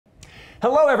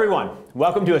Hello everyone!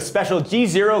 Welcome to a special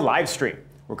GZERO live stream.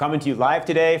 We're coming to you live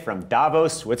today from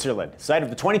Davos, Switzerland, site of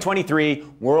the 2023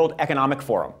 World Economic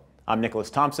Forum. I'm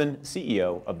Nicholas Thompson,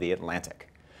 CEO of The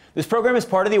Atlantic. This program is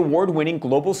part of the award-winning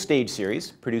Global Stage series,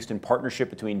 produced in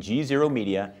partnership between GZERO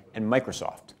Media and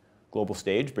Microsoft. Global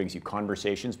Stage brings you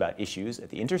conversations about issues at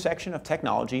the intersection of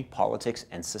technology, politics,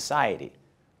 and society,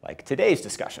 like today's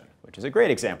discussion, which is a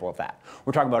great example of that.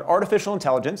 We're talking about artificial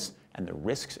intelligence and the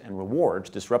risks and rewards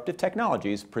disruptive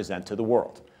technologies present to the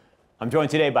world. I'm joined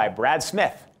today by Brad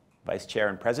Smith, Vice Chair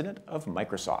and President of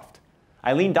Microsoft,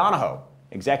 Eileen Donahoe,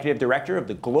 Executive Director of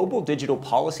the Global Digital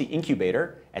Policy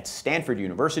Incubator at Stanford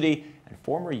University and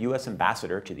former U.S.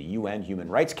 Ambassador to the UN Human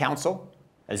Rights Council,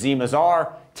 Azim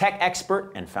Azhar, tech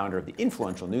expert and founder of the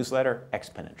influential newsletter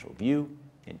Exponential View,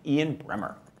 and Ian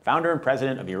Bremmer, founder and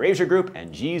president of Eurasia Group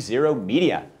and GZERO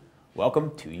Media.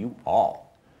 Welcome to you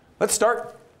all. Let's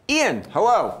start. Ian,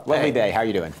 hello. Lovely day. How are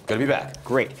you doing? Good to be back.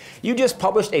 Great. You just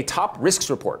published a top risks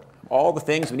report. All the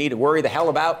things we need to worry the hell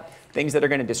about, things that are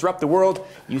going to disrupt the world.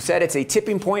 You said it's a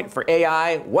tipping point for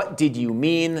AI. What did you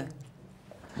mean?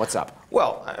 What's up?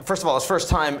 Well, first of all, it's the first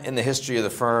time in the history of the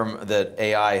firm that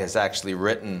AI has actually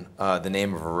written the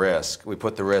name of a risk. We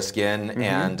put the risk in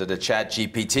and did a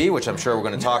ChatGPT, which I'm sure we're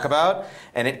going to talk about,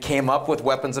 and it came up with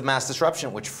weapons of mass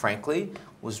disruption, which frankly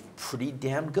was pretty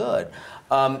damn good.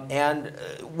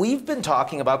 We've been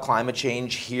talking about climate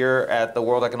change here at the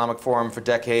World Economic Forum for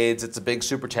decades. It's a big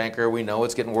supertanker. We know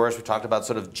it's getting worse. We talked about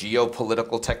sort of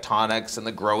geopolitical tectonics and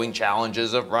the growing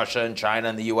challenges of Russia and China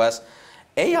and the US.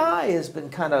 AI has been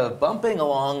kind of bumping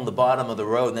along the bottom of the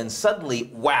road and then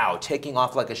suddenly, wow, taking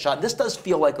off like a shot. This does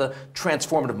feel like a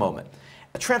transformative moment.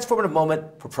 A transformative moment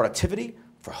for productivity,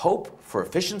 for hope, for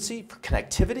efficiency, for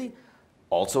connectivity.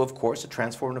 Also, of course, a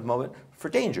transformative moment for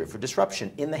danger, for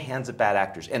disruption in the hands of bad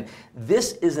actors. And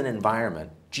this is an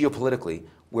environment, geopolitically,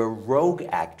 where rogue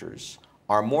actors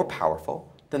are more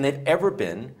powerful than they've ever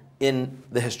been in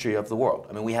the history of the world.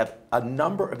 I mean, we have a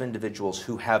number of individuals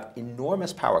who have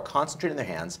enormous power concentrated in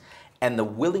their hands and the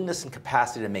willingness and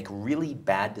capacity to make really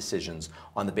bad decisions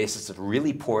on the basis of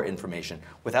really poor information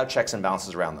without checks and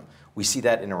balances around them. We see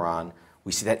that in Iran.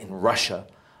 We see that in Russia.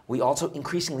 We also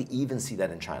increasingly even see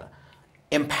that in China.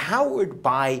 Empowered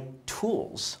by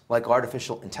tools like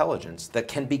artificial intelligence that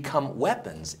can become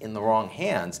weapons in the wrong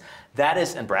hands, that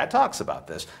is, and Brad talks about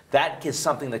this, that is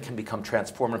something that can become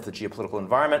transformative to the geopolitical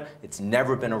environment. It's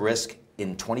never been a risk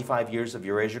in 25 years of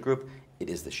Eurasia Group. It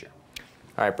is this year.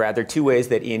 All right, Brad, there are two ways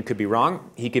that Ian could be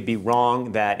wrong. He could be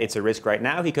wrong that it's a risk right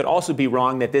now. He could also be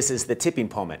wrong that this is the tipping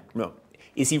point. No.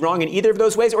 Is he wrong in either of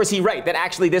those ways, or is he right that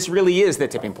actually this really is the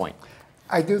tipping point?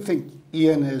 I do think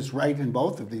Ian is right in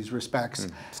both of these respects.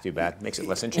 It's too bad. Makes it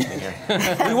less interesting here.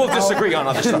 We will disagree on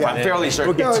other stuff, I'm fairly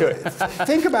certain. We'll get to it.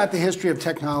 Think about the history of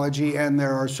technology, and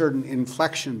there are certain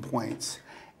inflection points.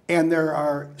 And there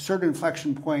are certain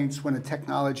inflection points when a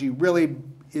technology really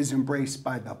is embraced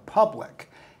by the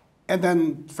public. And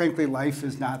then, frankly, life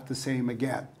is not the same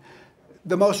again.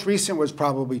 The most recent was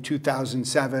probably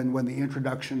 2007, when the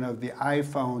introduction of the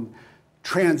iPhone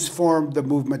transformed the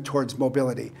movement towards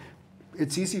mobility.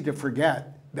 It's easy to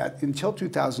forget that until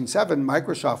 2007,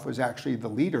 Microsoft was actually the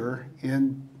leader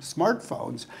in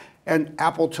smartphones, and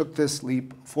Apple took this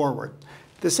leap forward.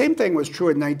 The same thing was true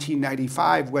in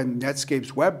 1995 when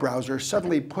Netscape's web browser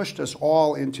suddenly pushed us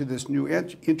all into this new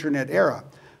internet era.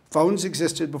 Phones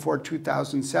existed before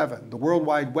 2007. The World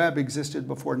Wide Web existed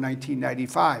before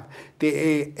 1995.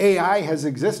 The AI has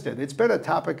existed. It's been a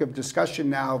topic of discussion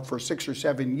now for 6 or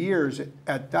 7 years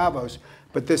at Davos,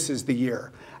 but this is the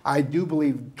year. I do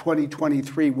believe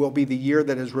 2023 will be the year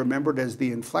that is remembered as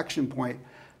the inflection point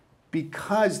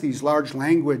because these large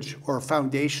language or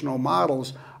foundational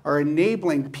models are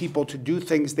enabling people to do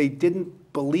things they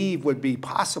didn't believe would be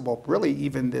possible, really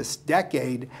even this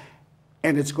decade.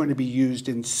 And it's going to be used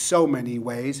in so many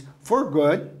ways for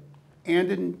good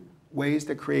and in ways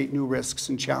that create new risks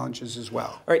and challenges as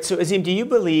well. All right, so Azim, do you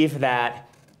believe that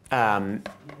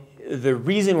the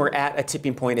reason we're at a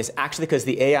tipping point is actually because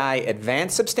the AI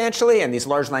advanced substantially and these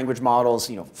large language models,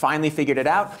 finally figured it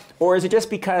out? Or is it just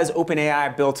because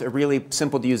OpenAI built a really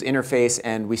simple to use interface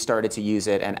and we started to use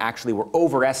it and actually we're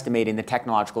overestimating the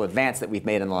technological advance that we've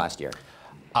made in the last year?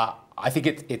 I think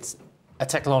it's a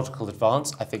technological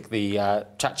advance. I think the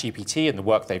ChatGPT and the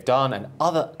work they've done and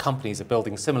other companies are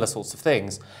building similar sorts of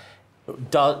things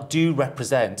do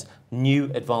represent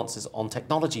new advances on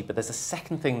technology. But there's a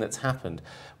second thing that's happened,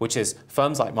 which is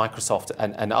firms like Microsoft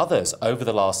and others over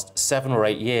the last 7 or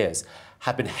 8 years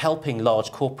have been helping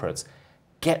large corporates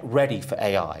get ready for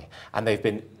AI. And they've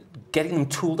been getting them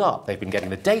tooled up. They've been getting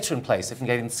the data in place. They've been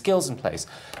getting the skills in place.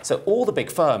 So all the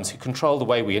big firms who control the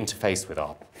way we interface with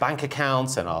our bank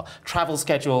accounts and our travel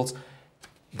schedules,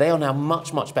 they are now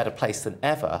much, much better placed than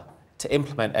ever to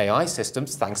implement AI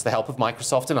systems, thanks to the help of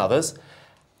Microsoft and others.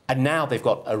 And now they've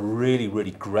got a really,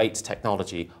 really great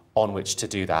technology on which to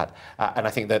do that. And I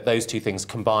think that those two things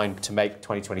combine to make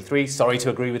 2023, sorry to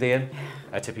agree with Ian,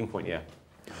 a tipping point year.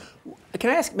 Can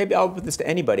I ask, maybe I'll put this to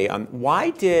anybody, why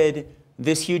did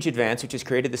this huge advance, which has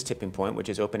created this tipping point, which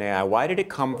is OpenAI, why did it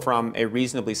come from a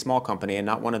reasonably small company and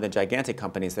not one of the gigantic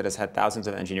companies that has had thousands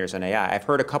of engineers on AI? I've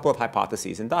heard a couple of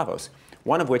hypotheses in Davos,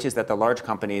 one of which is that the large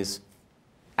companies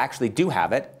actually do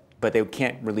have it, but they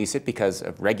can't release it because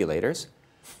of regulators.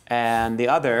 And the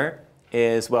other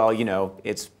is, well, you know,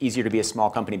 it's easier to be a small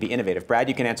company, be innovative. Brad,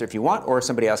 you can answer if you want, or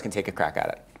somebody else can take a crack at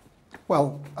it.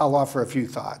 Well, I'll offer a few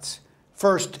thoughts.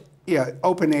 First, yeah,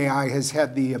 OpenAI has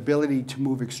had the ability to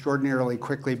move extraordinarily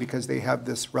quickly because they have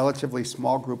this relatively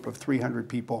small group of 300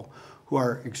 people who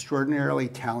are extraordinarily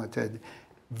talented,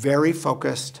 very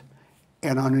focused,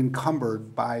 and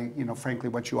unencumbered by, you know, frankly,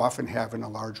 what you often have in a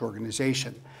large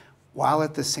organization. While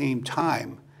at the same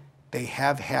time, they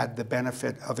have had the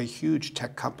benefit of a huge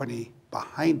tech company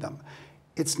behind them.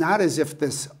 It's not as if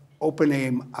this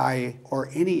OpenAI or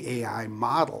any AI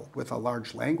model with a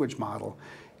large language model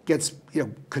gets, you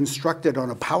know, constructed on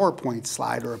a PowerPoint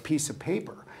slide or a piece of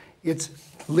paper. It's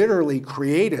literally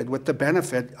created with the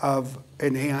benefit of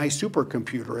an AI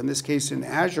supercomputer, in this case an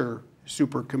Azure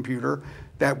supercomputer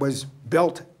that was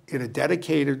built in a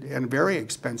dedicated and very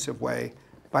expensive way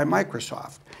by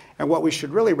Microsoft. And what we should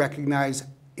really recognize,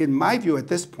 in my view at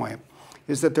this point,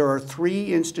 is that there are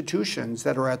three institutions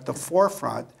that are at the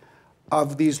forefront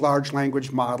of these large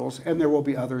language models, and there will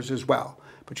be others as well.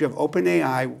 But you have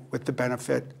OpenAI with the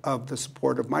benefit of the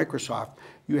support of Microsoft.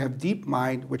 You have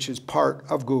DeepMind, which is part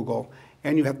of Google,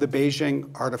 and you have the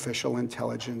Beijing Artificial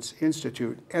Intelligence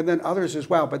Institute, and then others as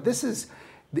well. But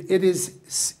it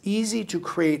is easy to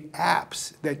create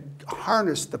apps that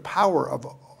harness the power of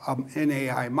an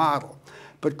AI model.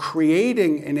 But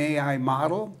creating an AI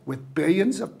model with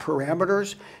billions of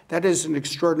parameters, that is an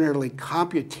extraordinarily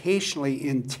computationally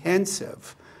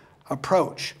intensive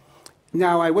approach.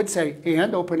 Now, I would say,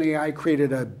 and OpenAI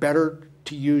created a better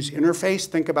to use interface.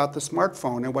 Think about the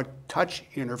smartphone and what touch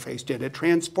interface did. It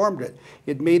transformed it.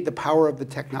 It made the power of the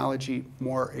technology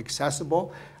more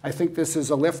accessible. I think this is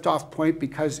a liftoff point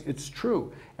because it's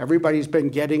true. Everybody's been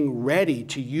getting ready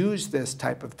to use this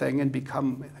type of thing and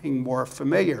becoming more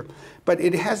familiar. But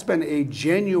it has been a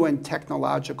genuine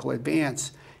technological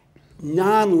advance,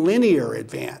 non-linear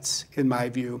advance, in my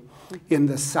view, in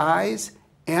the size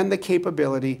and the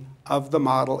capability of the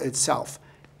model itself.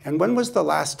 And when was the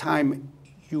last time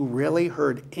you really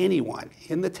heard anyone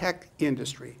in the tech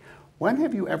industry, when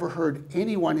have you ever heard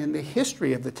anyone in the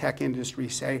history of the tech industry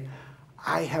say,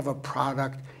 I have a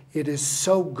product, it is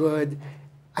so good,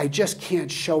 I just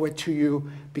can't show it to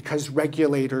you because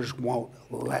regulators won't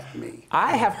let me?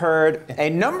 I have heard a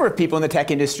number of people in the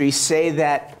tech industry say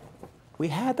that we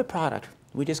had the product,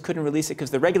 we just couldn't release it because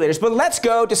of the regulators. But let's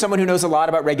go to someone who knows a lot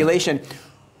about regulation.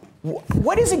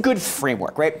 What is a good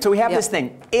framework, right? So we have this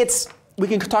thing. We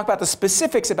can talk about the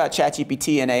specifics about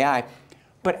ChatGPT and AI,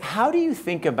 but how do you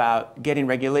think about getting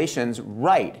regulations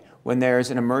right when there's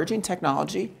an emerging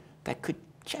technology that could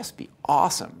just be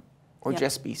awesome or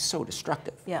just be so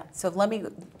destructive? Yeah, so let me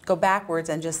go backwards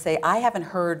and just say I haven't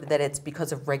heard that it's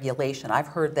because of regulation. I've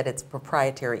heard that it's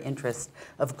proprietary interest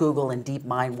of Google and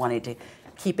DeepMind wanting to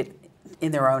keep it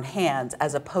in their own hands,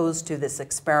 as opposed to this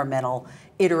experimental,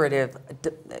 iterative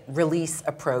release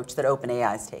approach that OpenAI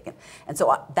has taken. And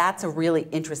so that's a really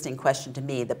interesting question to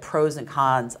me, the pros and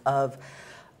cons of,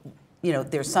 you know,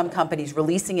 there's some companies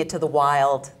releasing it to the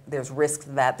wild, there's risks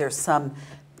of that, there's some,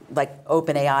 like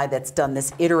OpenAI, that's done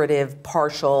this iterative,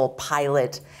 partial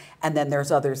pilot, and then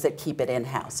there's others that keep it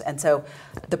in-house. And so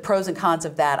the pros and cons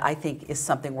of that, I think, is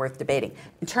something worth debating.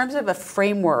 In terms of a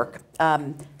framework,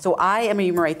 so I am a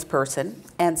human rights person,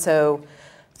 and so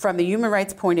from the human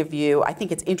rights point of view, I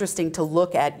think it's interesting to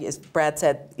look at, as Brad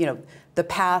said, you know, the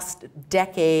past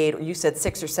decade, or you said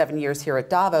 6 or 7 years here at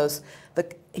Davos,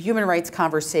 the human rights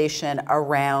conversation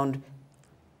around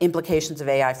implications of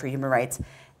AI for human rights,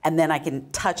 and then I can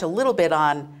touch a little bit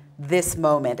on this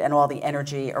moment and all the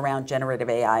energy around generative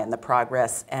AI and the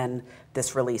progress and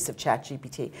this release of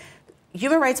ChatGPT.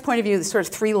 Human rights point of view, there's sort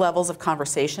of 3 levels of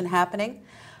conversation happening.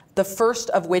 The first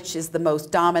of which is the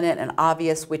most dominant and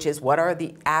obvious, which is what are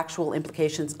the actual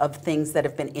implications of things that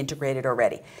have been integrated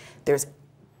already. There's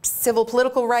civil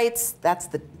political rights, that's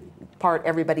the part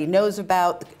everybody knows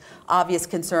about. The obvious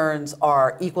concerns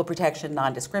are equal protection,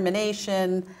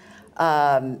 non-discrimination,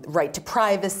 right to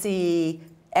privacy,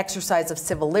 exercise of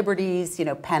civil liberties,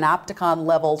 panopticon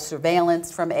level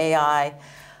surveillance from AI,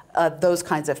 those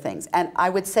kinds of things. And I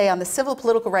would say on the civil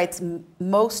political rights,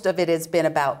 most of it has been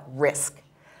about risk,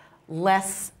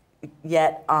 less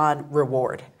yet on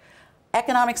reward.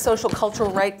 Economic, social,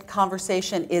 cultural right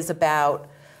conversation is about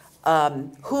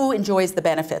who enjoys the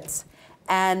benefits.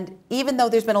 And even though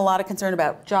there's been a lot of concern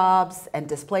about jobs and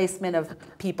displacement of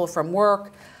people from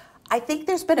work, I think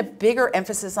there's been a bigger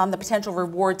emphasis on the potential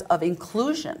rewards of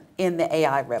inclusion in the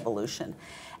AI revolution.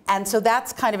 And so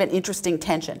that's kind of an interesting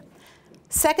tension.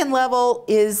 Second level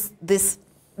is this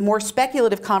more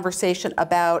speculative conversation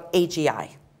about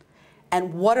AGI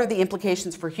and what are the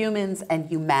implications for humans and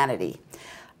humanity.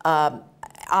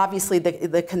 Obviously,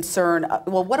 the concern,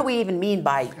 well, what do we even mean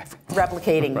by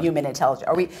replicating human intelligence?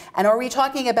 Are we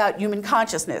talking about human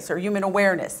consciousness or human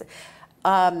awareness?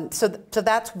 So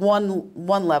that's one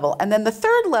level. And then the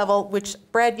third level, which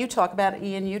Brad, you talk about,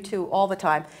 Ian, you too, all the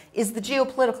time, is the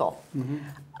geopolitical.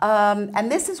 And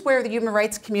this is where the human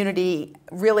rights community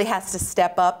really has to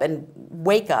step up and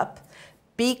wake up,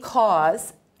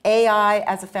 because AI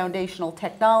as a foundational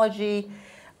technology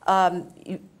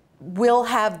will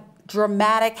have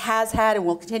has had and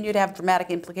will continue to have dramatic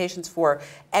implications for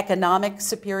economic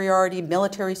superiority,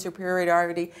 military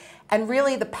superiority, and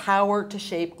really the power to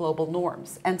shape global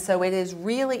norms. And so it is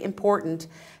really important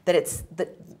that the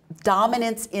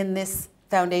dominance in this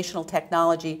foundational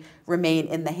technology remain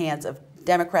in the hands of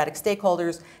democratic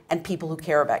stakeholders and people who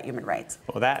care about human rights.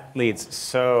 Well, that leads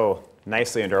so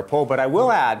nicely into our poll, but I will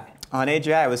add, on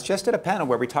AGI, I was just at a panel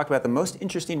where we talked about the most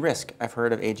interesting risk I've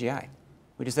heard of AGI,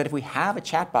 which is that if we have a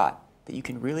chatbot that you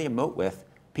can really emote with,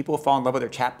 people will fall in love with their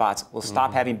chatbots, will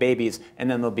stop having babies,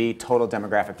 and then there'll be total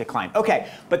demographic decline. Okay,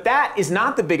 but that is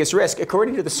not the biggest risk,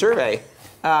 according to the survey.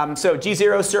 So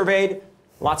GZERO surveyed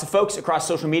lots of folks across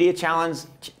social media channels.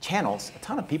 A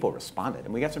ton of people responded,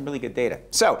 and we got some really good data.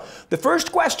 So the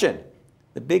first question,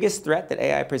 the biggest threat that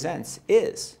AI presents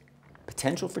is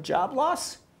potential for job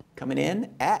loss, coming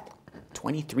in at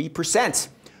 23%.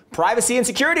 Privacy and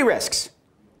security risks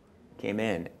came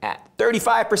in at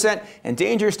 35%, and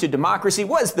dangers to democracy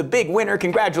was the big winner.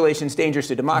 Congratulations, dangers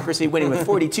to democracy, winning with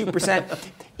 42%.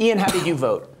 Ian, how did you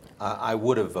vote? I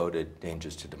would have voted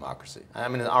dangers to democracy. I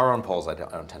mean, in our own polls, I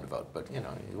don't tend to vote, but you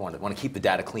want to keep the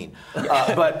data clean.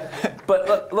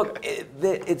 But look,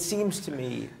 it seems to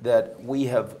me that we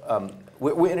have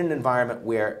we're in an environment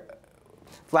where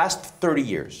last 30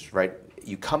 years, right?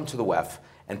 You come to the WEF,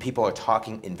 and people are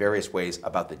talking in various ways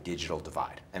about the digital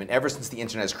divide. I mean, ever since the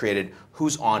internet is created,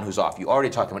 who's on, who's off? You already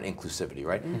talked about inclusivity,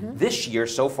 right? This year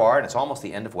so far, and it's almost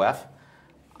the end of WEF,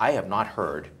 I have not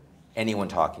heard anyone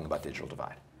talking about digital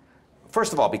divide.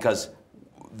 First of all, because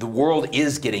the world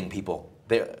is getting people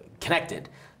connected.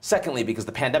 Secondly, because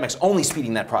the pandemic's only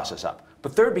speeding that process up.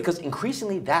 But third, because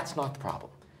increasingly that's not the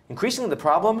problem. Increasingly the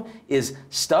problem is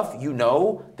stuff you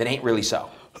know that ain't really so.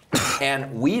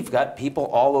 And we've got people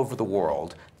all over the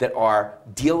world that are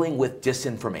dealing with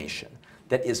disinformation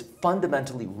that is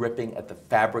fundamentally ripping at the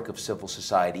fabric of civil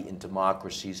society in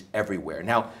democracies everywhere.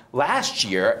 Now, last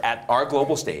year at our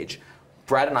global stage,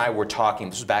 Brad and I were talking,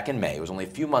 this was back in May, it was only a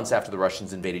few months after the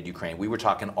Russians invaded Ukraine, we were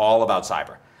talking all about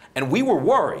cyber. And we were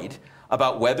worried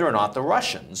about whether or not the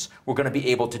Russians were going to be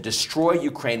able to destroy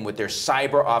Ukraine with their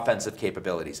cyber offensive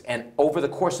capabilities. And over the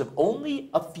course of only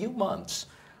a few months,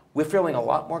 we're feeling a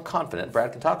lot more confident,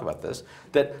 Brad can talk about this,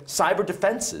 that cyber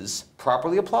defenses,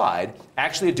 properly applied,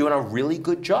 actually are doing a really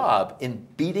good job in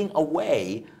beating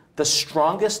away the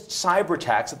strongest cyber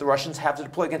attacks that the Russians have to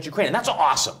deploy against Ukraine. And that's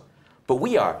awesome. But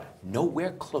we are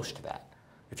nowhere close to that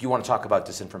if you want to talk about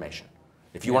disinformation,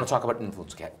 if you want to talk about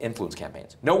influence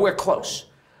campaigns. Nowhere close.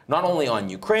 Not only on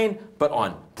Ukraine, but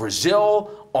on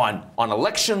Brazil, on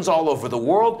elections all over the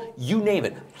world, you name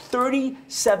it.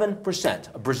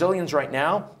 37% of Brazilians right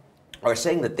now are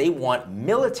saying that they want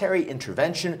military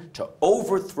intervention to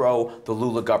overthrow the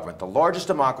Lula government, the largest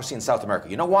democracy in South America.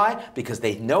 You know why? Because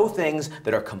they know things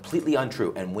that are completely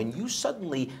untrue. And when you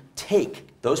suddenly take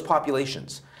those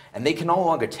populations and they can no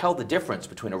longer tell the difference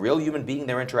between a real human being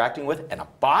they're interacting with and a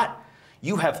bot,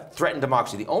 you have threatened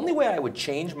democracy. The only way I would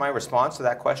change my response to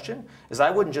that question is I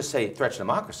wouldn't just say threat to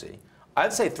democracy.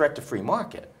 I'd say threat to free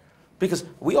market. Because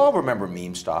we all remember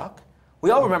meme stock. We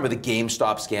all remember the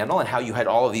GameStop scandal and how you had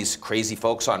all of these crazy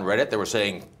folks on Reddit that were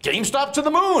saying, GameStop to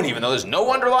the moon, even though there's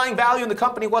no underlying value in the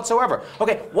company whatsoever.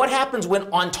 Okay, what happens when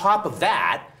on top of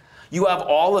that, you have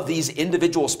all of these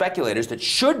individual speculators that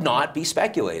should not be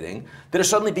speculating that are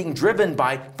suddenly being driven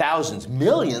by thousands,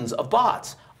 millions of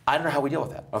bots? I don't know how we deal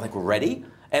with that. I don't think we're ready.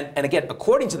 And again,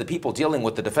 according to the people dealing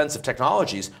with the defensive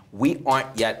technologies, we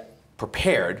aren't yet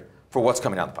prepared for what's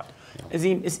coming down the pipe.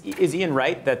 Is Ian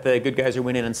right that the good guys are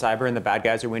winning in cyber and the bad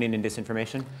guys are winning in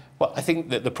disinformation? Well, I think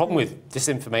that the problem with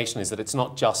disinformation is that it's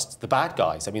not just the bad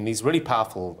guys. I mean, these really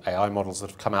powerful AI models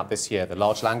that have come out this year, the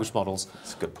large language models,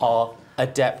 are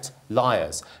adept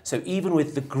liars. So even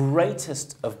with the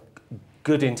greatest of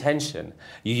good intention,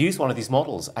 you use one of these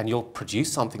models and you'll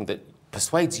produce something that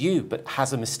persuades you but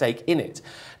has a mistake in it.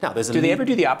 Now, there's do they ever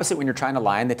do the opposite when you're trying to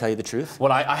lie and they tell you the truth?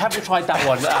 Well, I haven't tried that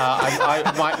one.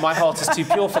 My heart is too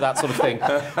pure for that sort of thing.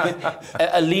 But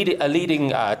a leading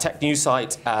tech news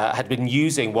site had been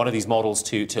using one of these models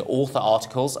to author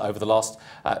articles over the last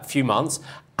few months,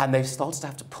 and they've started to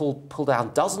have to pull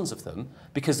down dozens of them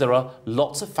because there are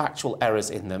lots of factual errors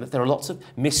in them. There are lots of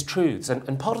mistruths.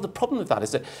 And part of the problem with that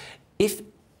is that if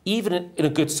even in a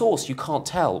good source, you can't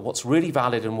tell what's really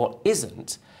valid and what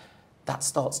isn't, that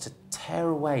starts to tear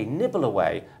away, nibble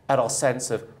away at our sense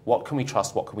of what can we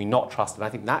trust, what can we not trust. And I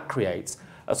think that creates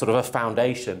a sort of a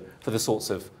foundation for the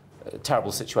sorts of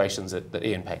terrible situations that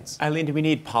Ian paints. Eileen, do we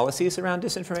need policies around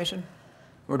disinformation?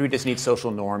 Or do we just need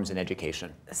social norms and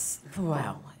education?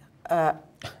 Wow.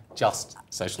 Just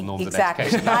social norms Exactly.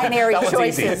 and education. Binary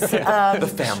choices.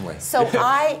 The family. So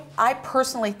I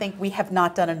personally think we have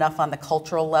not done enough on the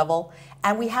cultural level,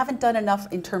 and we haven't done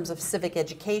enough in terms of civic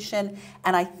education.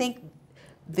 And I think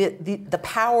the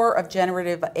power of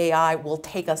generative AI will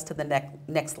take us to the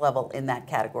next level in that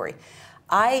category.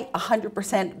 I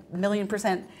 100%, million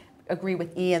percent agree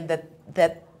with Ian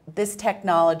that this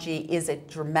technology is a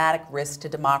dramatic risk to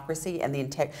democracy and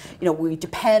we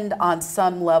depend on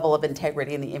some level of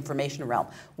integrity in the information realm.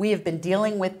 We have been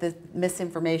dealing with the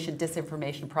misinformation,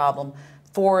 disinformation problem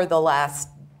for the last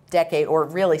decade, or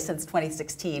really since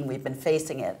 2016, we've been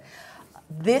facing it.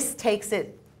 This takes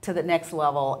it to the next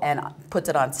level and puts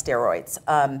it on steroids.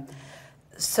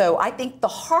 So I think the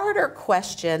harder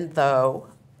question, though,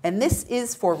 and this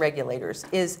is for regulators,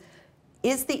 is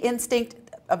the instinct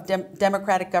of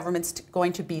democratic governments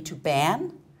going to be to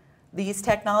ban these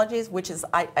technologies, which is,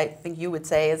 I think you would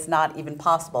say, is not even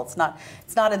possible. It's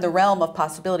not in the realm of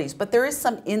possibilities. But there is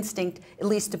some instinct, at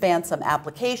least, to ban some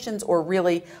applications or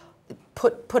really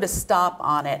put a stop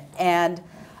on it. And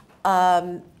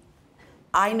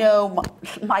I know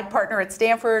my partner at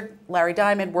Stanford, Larry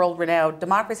Diamond, world-renowned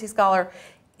democracy scholar,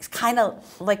 is kind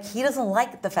of like, he doesn't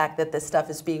like the fact that this stuff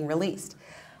is being released.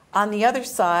 On the other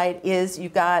side is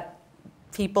you've got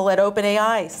people at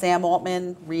OpenAI, Sam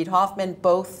Altman, Reid Hoffman,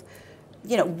 both,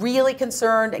 really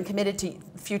concerned and committed to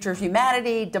future of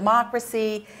humanity,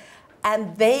 democracy,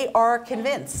 and they are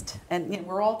convinced, and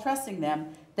we're all trusting them,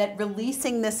 that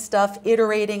releasing this stuff,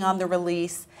 iterating on the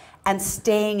release, and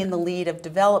staying in the lead of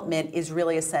development is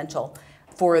really essential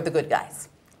for the good guys.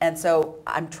 And so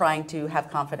I'm trying to have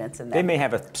confidence in that. They may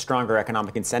have a stronger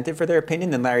economic incentive for their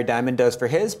opinion than Larry Diamond does for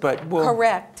his, but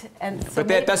correct. And so but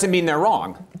that doesn't mean they're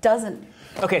wrong. Doesn't.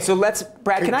 Okay, so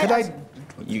Brad, can I ask?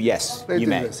 Yes, you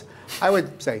may. This. I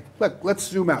would say, look, let's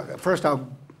zoom out. First, I'll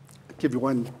give you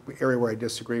one area where I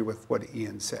disagree with what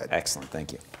Ian said. Excellent,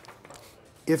 thank you.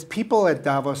 If people at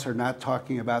Davos are not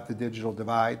talking about the digital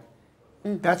divide,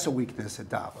 that's a weakness at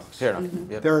Davos. Fair enough.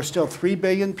 Yep. There are still 3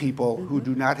 billion people who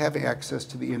do not have access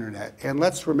to the internet. And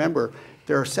let's remember,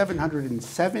 there are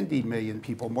 770 million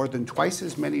people, more than twice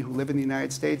as many who live in the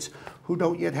United States, who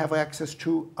don't yet have access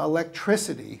to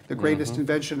electricity, the greatest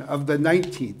invention of the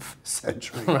 19th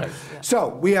century. Right. So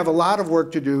we have a lot of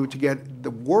work to do to get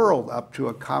the world up to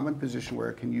a common position where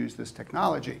it can use this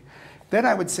technology. Then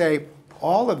I would say,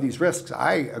 all of these risks,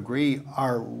 I agree,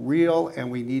 are real,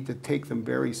 and we need to take them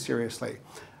very seriously.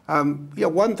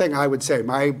 One thing I would say,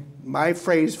 my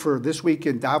phrase for this week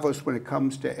in Davos when it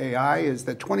comes to AI is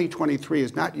that 2023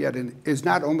 is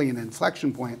not only an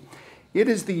inflection point, it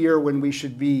is the year when we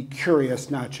should be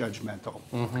curious, not judgmental.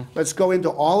 Let's go into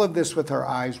all of this with our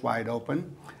eyes wide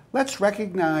open. Let's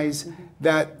recognize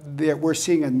that we're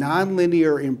seeing a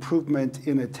nonlinear improvement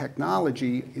in a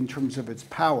technology in terms of its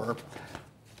power.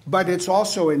 But it's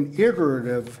also an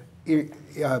iterative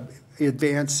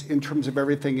advance in terms of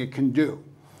everything it can do.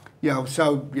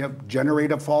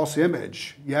 Generate a false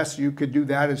image. Yes, you could do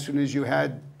that as soon as you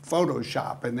had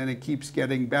Photoshop, and then it keeps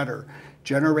getting better.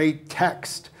 Generate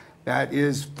text that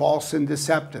is false and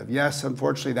deceptive. Yes,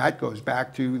 unfortunately, that goes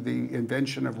back to the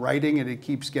invention of writing, and it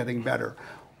keeps getting better.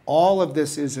 All of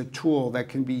this is a tool that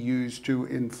can be used to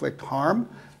inflict harm.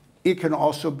 It can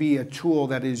also be a tool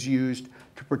that is used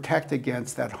to protect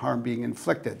against that harm being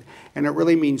inflicted. And it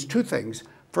really means two things.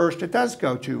 First, it does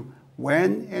go to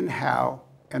when and how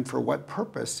and for what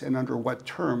purpose and under what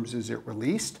terms is it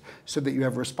released so that you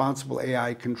have responsible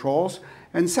AI controls?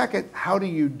 And second, how do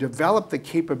you develop the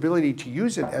capability to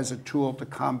use it as a tool to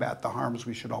combat the harms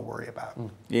we should all worry about?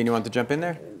 Ian, you want to jump in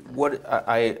there?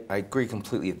 I agree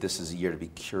completely that this is a year to be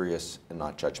curious and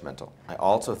not judgmental. I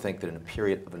also think that in a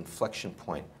period of inflection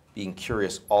point, being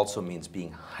curious also means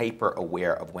being hyper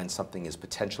aware of when something is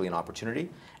potentially an opportunity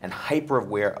and hyper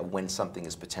aware of when something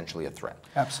is potentially a threat.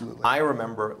 Absolutely. I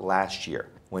remember last year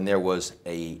when there was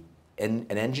an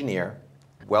engineer,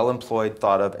 well-employed,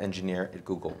 thought of engineer at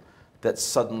Google, that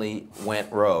suddenly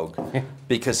went rogue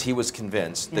because he was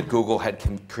convinced that Google had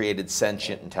created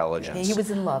sentient intelligence. He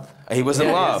was in love. He was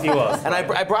in love. Yes, he was. And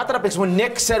I brought that up because when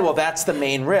Nick said, well, that's the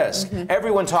main risk,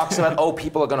 everyone talks about, oh,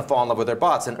 people are going to fall in love with their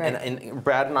bots. And, Right. and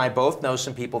Brad and I both know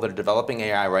some people that are developing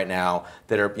AI right now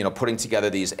that are putting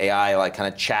together these AI like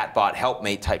kind of chatbot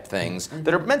helpmate type things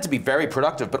that are meant to be very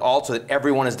productive, but also that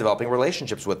everyone is developing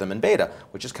relationships with them in beta,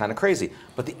 which is kind of crazy.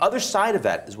 But the other side of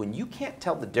that is when you can't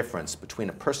tell the difference between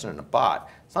a person and a bot,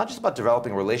 it's not just about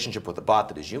developing a relationship with a bot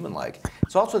that is human-like,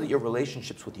 it's also that your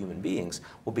relationships with human beings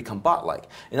will become bot-like.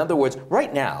 In other words,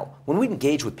 right now, when we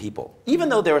engage with people, even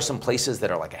though there are some places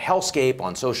that are like a hellscape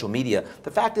on social media,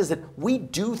 the fact is that we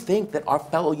do think that our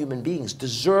fellow human beings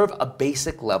deserve a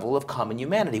basic level of common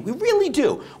humanity. We really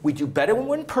do. We do better when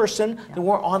we're in person than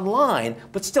we're online,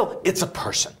 but still, it's a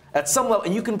person at some level,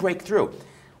 and you can break through.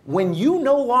 When you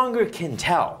no longer can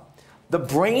tell, the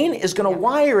brain is going to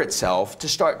wire itself to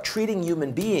start treating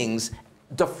human beings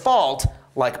default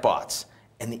like bots.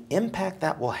 And the impact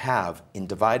that will have in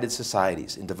divided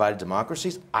societies, in divided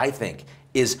democracies, I think,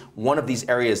 is one of these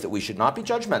areas that we should not be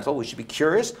judgmental, we should be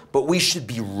curious, but we should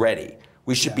be ready.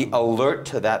 We should be alert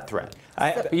to that threat.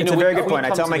 It's a very good point.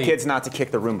 I tell my kids not to kick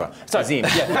the Roomba. Azim.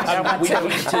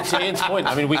 To Ian's point,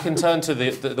 I mean, we can turn to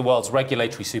the world's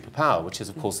regulatory superpower, which is,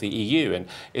 of course, the EU. And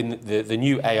in the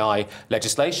new AI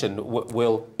legislation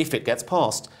will, if it gets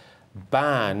passed,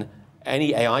 ban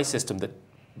any AI system that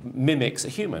mimics a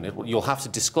human. You'll have to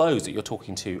disclose that you're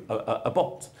talking to a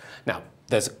bot. Now,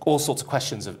 there's all sorts of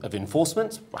questions of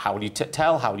enforcement. How will you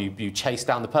tell? How will you chase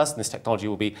down the person? This technology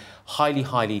will be highly,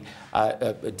 highly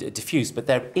diffused. But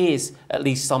there is at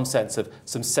least some sense of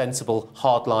some sensible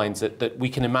hard lines that we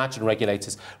can imagine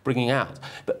regulators bringing out.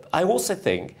 But I also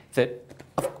think that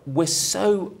we're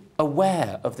so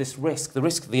aware of this risk,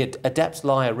 the adept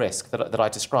liar risk that I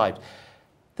described,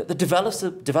 that the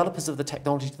developers of the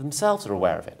technology themselves are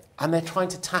aware of it, and they're trying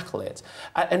to tackle it.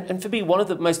 And for me, one of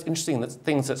the most interesting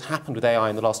things that's happened with AI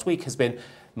in the last week has been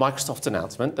Microsoft's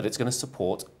announcement that it's going to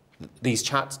support these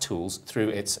chat tools through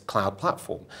its cloud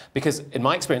platform. Because in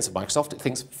my experience at Microsoft, it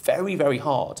thinks very, very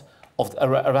hard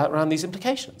around these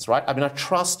implications, right? I mean, I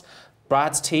trust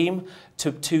Brad's team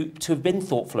to have been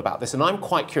thoughtful about this. And I'm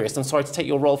quite curious, I'm sorry to take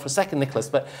your role for a second, Nicholas,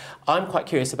 but I'm quite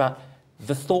curious about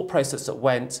the thought process that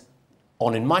went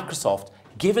on in Microsoft,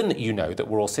 given that you know that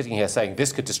we're all sitting here saying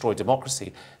this could destroy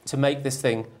democracy, to make this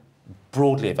thing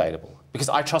broadly available. Because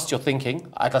I trust your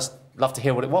thinking. I'd just love to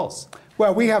hear what it was.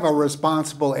 Well, we have a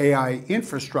responsible AI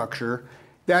infrastructure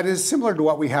that is similar to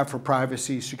what we have for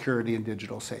privacy, security, and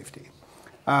digital safety.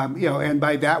 And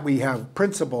by that we have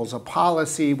principles, a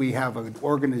policy, we have an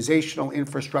organizational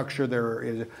infrastructure,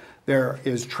 there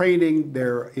is training,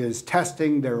 there is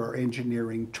testing, there are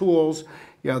engineering tools.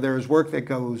 There is work that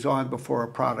goes on before a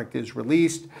product is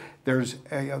released. There's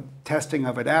testing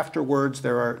of it afterwards.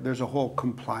 There's a whole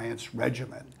compliance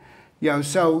regimen.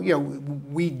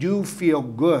 We do feel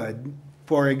good,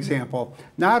 for example,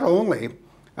 not only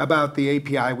about the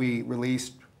API we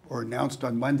released or announced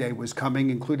on Monday was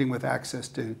coming, including with access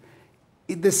to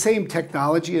the same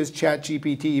technology as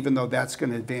ChatGPT, even though that's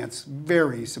going to advance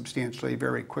very substantially,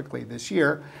 very quickly this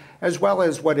year, as well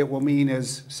as what it will mean,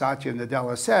 as Satya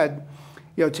Nadella said,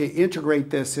 to integrate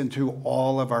this into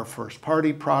all of our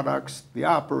first-party products, the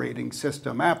operating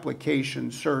system,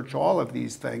 application, search, all of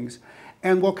these things,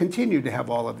 and we'll continue to have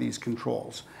all of these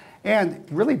controls. And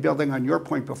really building on your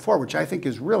point before, which I think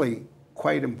is really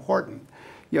quite important,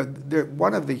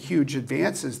 one of the huge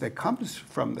advances that comes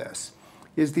from this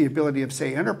is the ability of,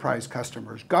 say, enterprise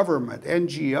customers, government,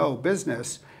 NGO,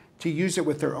 business, to use it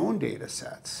with their own data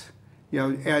sets.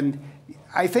 And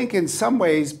I think in some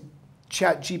ways,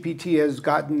 ChatGPT has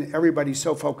gotten everybody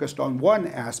so focused on one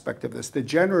aspect of this, the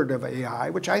generative AI,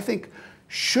 which I think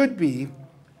should be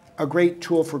a great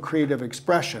tool for creative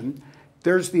expression.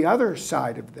 There's the other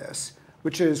side of this,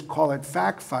 which is, call it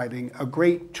fact-finding, a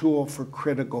great tool for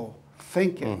critical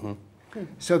thinking,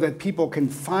 so that people can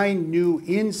find new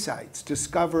insights,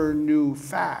 discover new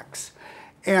facts.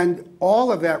 And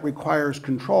all of that requires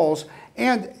controls.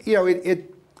 And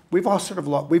we've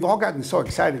all gotten so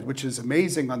excited, which is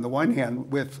amazing on the one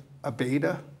hand, with a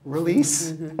beta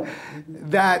release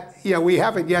that we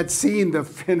haven't yet seen the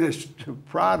finished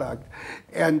product.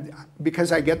 And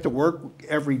because I get to work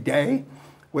every day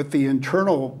with the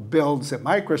internal builds at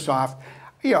Microsoft,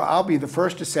 I'll be the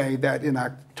first to say that in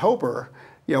October,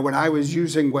 when I was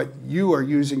using what you are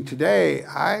using today,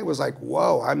 I was like,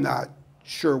 whoa, I'm not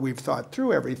sure we've thought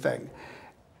through everything.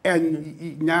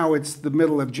 And now it's the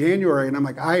middle of January, and I'm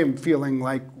like, I am feeling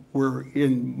like we're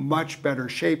in much better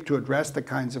shape to address the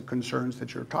kinds of concerns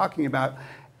that you're talking about,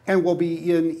 and we'll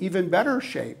be in even better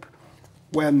shape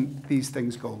when these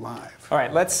things go live. All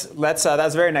right, let's that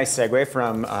was a very nice segue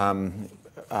from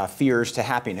fears to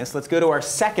happiness. Let's go to our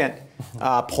second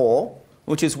poll,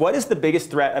 which is, what is the biggest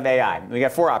threat of AI? We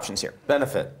got 4 options here.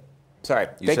 Benefit. Sorry.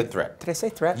 You said threat. Did I say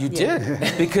threat? You did,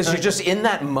 because you're just in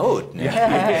that mode.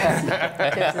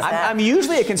 I'm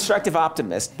usually a constructive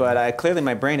optimist, but clearly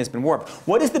my brain has been warped.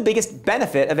 What is the biggest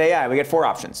benefit of AI? We get 4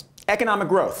 options. Economic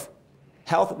growth,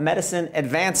 health medicine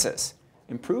advances,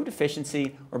 improved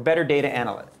efficiency, or better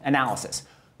data analysis.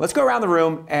 Let's go around the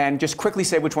room and just quickly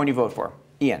say which one you vote for.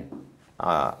 Ian.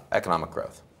 Economic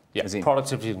growth. Yeah,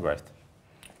 productivity and growth.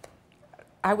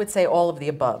 I would say all of the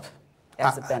above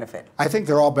as a benefit. I think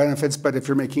they're all benefits, but if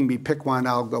you're making me pick one,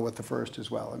 I'll go with the first as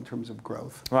well in terms of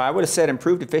growth. Well, I would have said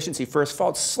improved efficiency first,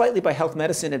 followed slightly by health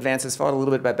medicine advances, followed a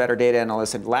little bit by better data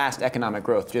analysis, and last economic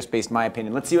growth, just based on my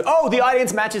opinion. Let's see. Oh, the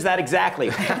audience matches that exactly.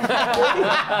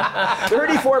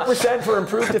 34% for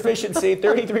improved efficiency,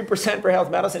 33% for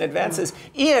health medicine advances.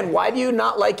 Ian, why do you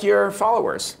not like your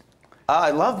followers?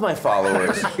 I love my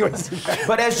followers.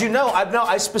 But as you know,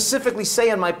 I specifically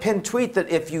say in my pinned tweet that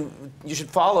if you should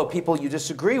follow people you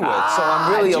disagree with. So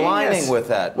I'm really aligning with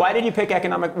that. Why did you pick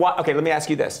economic? Okay, let me ask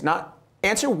you this. Not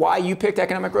answer why you picked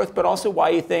economic growth, but also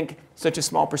why you think such a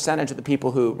small percentage of the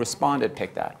people who responded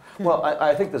picked that. Well,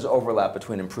 I think there's overlap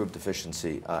between improved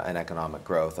efficiency and economic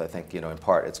growth. I think, in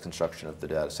part, it's construction of the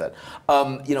data set.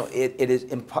 It is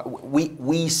in part,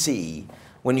 we see,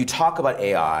 when you talk about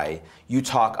AI, you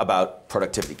talk about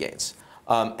productivity gains.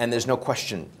 And there's no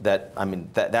question that,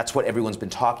 that's what everyone's been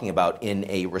talking about in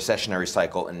a recessionary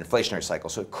cycle, an inflationary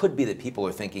cycle. So it could be that people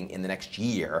are thinking in the next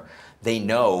year, they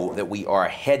know that we are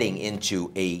heading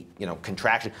into a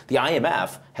contraction. The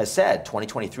IMF has said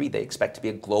 2023, they expect to be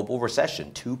a global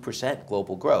recession, 2%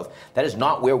 global growth. That is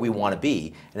not where we want to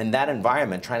be. And in that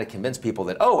environment, trying to convince people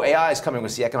that, oh, AI is coming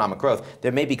with the economic growth,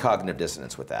 there may be cognitive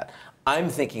dissonance with that. I'm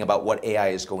thinking about what AI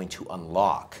is going to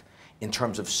unlock in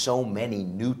terms of so many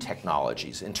new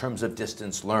technologies, in terms of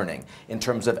distance learning, in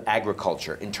terms of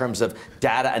agriculture, in terms of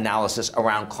data analysis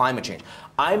around climate change.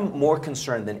 I'm more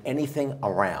concerned than anything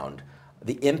around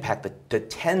the impact,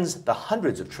 the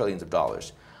hundreds of trillions of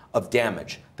dollars of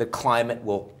damage that climate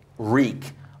will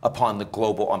wreak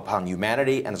upon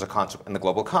humanity and as a consequence, in the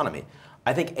global economy.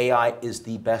 I think AI is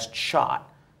the best shot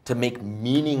to make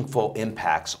meaningful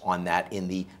impacts on that in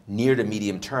the near to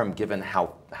medium term, given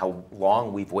how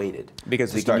long we've waited.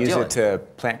 Because we can use it to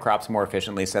plant crops more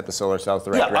efficiently, set the solar cells the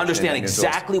right direction. Yeah, understand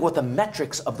exactly what the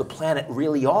metrics of the planet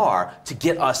really are to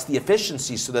get us the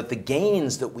efficiency so that the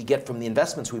gains that we get from the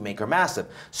investments we make are massive.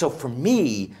 So for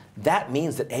me, that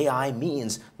means that AI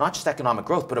means not just economic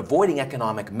growth, but avoiding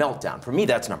economic meltdown. For me,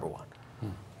 that's number one.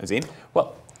 Azim?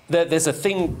 Well, there's a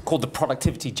thing called the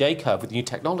productivity J-curve with new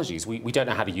technologies. We don't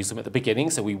know how to use them at the beginning,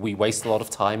 so we waste a lot of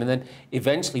time, and then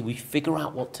eventually we figure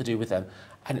out what to do with them,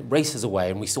 and it races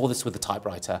away. And we saw this with the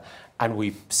typewriter, and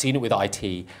we've seen it with IT,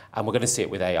 and we're going to see it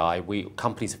with AI.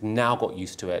 Companies have now got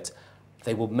used to it.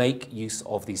 They will make use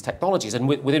of these technologies. And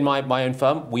within my own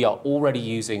firm, we are already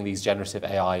using these generative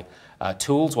AI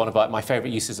tools. One of my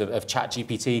favorite uses of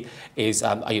ChatGPT is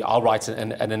I'll write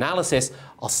an analysis,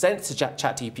 I'll send it to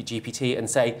ChatGPT and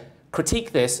say,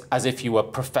 critique this as if you were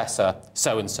Professor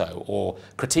so-and-so, or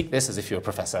critique this as if you were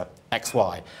Professor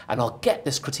XY. And I'll get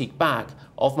this critique back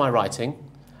of my writing,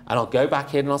 and I'll go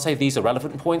back in and I'll say, these are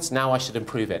relevant points, now I should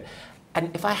improve it.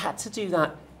 And if I had to do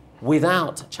that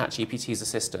without ChatGPT's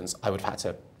assistance, I would have had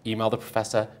to email the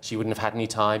professor. She wouldn't have had any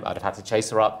time. I'd have had to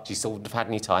chase her up. She still wouldn't have had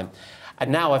any time.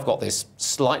 And now I've got this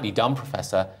slightly dumb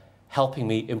professor helping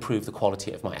me improve the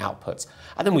quality of my outputs.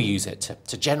 And then we use it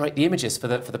to generate the images for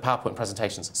the PowerPoint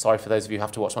presentations. Sorry for those of you who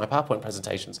have to watch my PowerPoint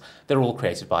presentations. They're all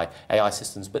created by AI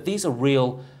systems. But these are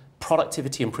real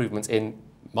productivity improvements in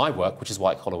my work, which is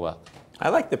white-collar work. I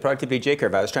like the productivity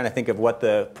J-curve. I was trying to think of what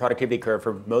the productivity curve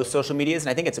for most social media is, and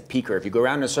I think it's a P curve. You go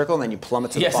around in a circle and then you plummet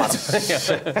to the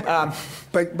bottom.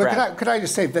 But could I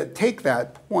just say that, take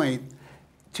that point,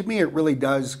 to me it really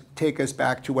does take us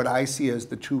back to what I see as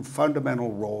the two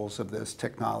fundamental roles of this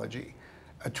technology.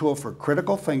 A tool for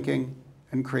critical thinking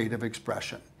and creative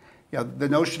expression. the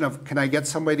notion of, can I get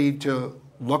somebody to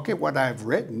look at what I've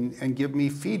written and give me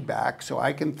feedback so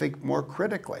I can think more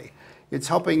critically? It's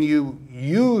helping you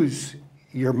use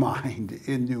your mind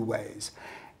in new ways.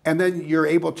 And then you're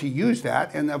able to use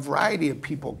that, and a variety of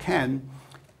people can,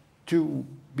 to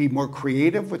be more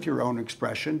creative with your own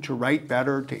expression, to write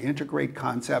better, to integrate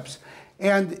concepts.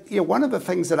 And one of the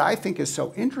things that I think is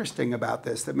so interesting about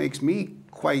this, that makes me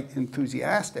quite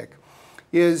enthusiastic,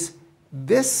 is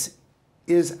this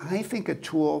is, I think, a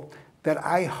tool that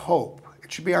I hope,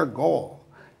 it should be our goal,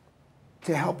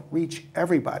 to help reach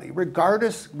everybody,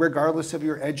 regardless of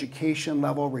your education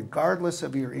level, regardless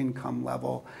of your income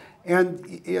level.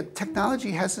 And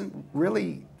technology hasn't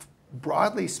really,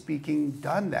 broadly speaking,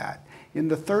 done that. In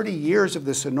the 30 years of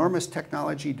this enormous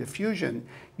technology diffusion,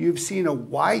 you've seen a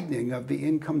widening of the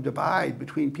income divide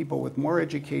between people with more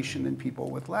education and people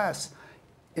with less.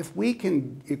 If we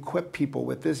can equip people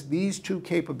with these two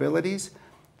capabilities,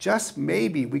 just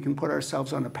maybe we can put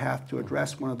ourselves on a path to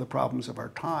address one of the problems of our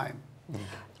time.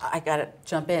 I got to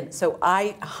jump in. So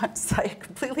I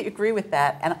completely agree with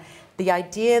that. And the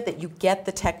idea that you get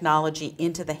the technology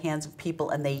into the hands of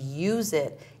people and they use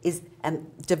it and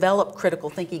develop critical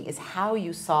thinking is how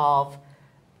you solve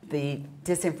the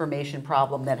disinformation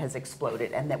problem that has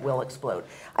exploded and that will explode.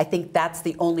 I think that's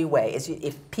the only way. Is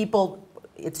if people,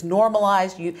 it's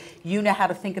normalized, you know how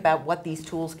to think about what these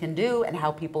tools can do and how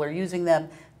people are using them.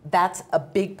 That's a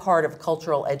big part of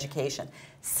cultural education.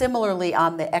 Similarly,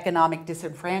 on the economic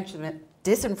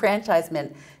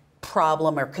disenfranchisement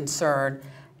problem or concern,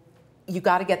 you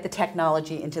got to get the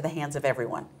technology into the hands of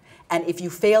everyone. And if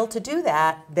you fail to do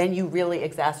that, then you really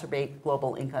exacerbate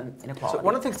global income inequality. So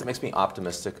one of the things that makes me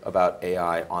optimistic about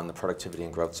AI on the productivity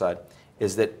and growth side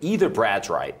is that either Brad's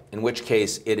right, in which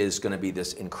case it is going to be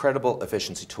this incredible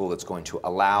efficiency tool that's going to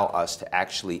allow us to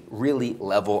actually really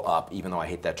level up, even though I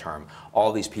hate that term,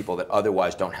 all these people that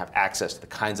otherwise don't have access to the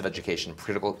kinds of education,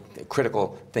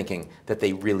 critical thinking that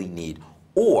they really need.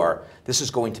 Or this is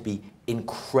going to be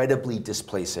incredibly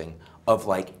displacing of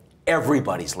like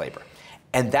everybody's labor.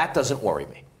 And that doesn't worry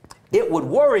me. It would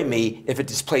worry me if it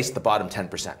displaced the bottom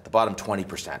 10%, the bottom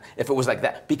 20%, if it was like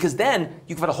that. Because then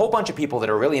you've got a whole bunch of people that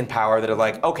are really in power that are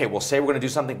like, okay, we'll say we're going to do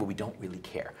something, but we don't really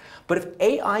care. But if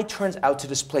AI turns out to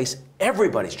displace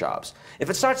everybody's jobs, if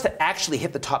it starts to actually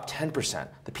hit the top 10%,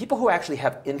 the people who actually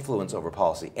have influence over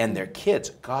policy, and their kids,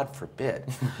 God forbid,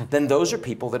 then those are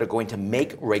people that are going to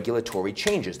make regulatory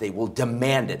changes. They will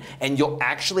demand it. And you'll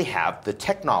actually have the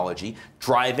technology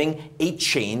driving a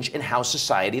change in how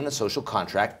society and the social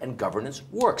contract and governance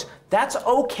works. That's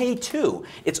okay too.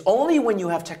 It's only when you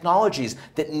have technologies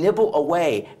that nibble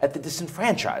away at the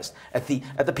disenfranchised, at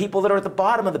the people that are at the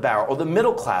bottom of the barrel or the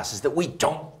middle classes that we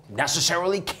don't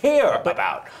necessarily care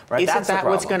about. Right? Isn't that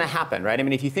what's going to happen, right? I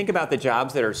mean, if you think about the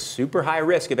jobs that are super high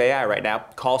risk of AI right now,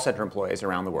 call center employees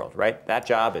around the world, right? That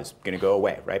job is going to go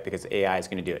away, right? Because AI is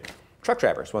going to do it. Truck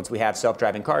drivers, once we have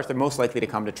self-driving cars, they're most likely to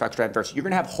come to truck driving first. You're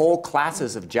going to have whole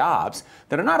classes of jobs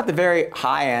that are not at the very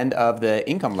high end of the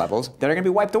income levels that are going to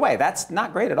be wiped away. That's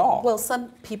not great at all. Well, some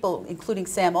people, including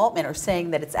Sam Altman, are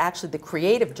saying that it's actually the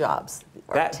creative jobs,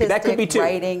 artistic, that could be too.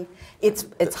 Writing. It's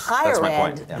higher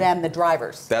end than the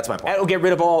drivers. That's my point. It'll get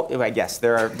rid of all. I guess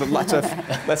there are lots of.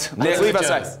 Let's leave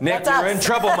us. Nick, you're in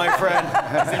trouble, my friend.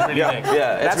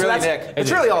 It's really Nick.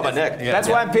 It's really all about Nick. That's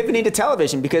why I'm pivoting to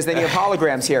television, because then you have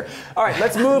holograms here. All right,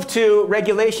 let's move to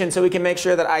regulation so we can make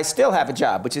sure that I still have a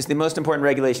job, which is the most important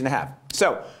regulation to have.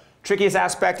 So, trickiest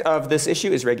aspect of this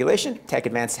issue is regulation. Tech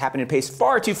advances happen at a pace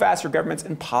far too fast for governments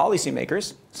and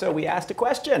policymakers. So we asked a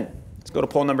question. Let's go to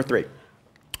poll number 3.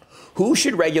 Who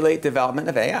should regulate development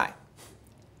of AI?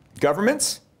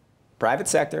 Governments, private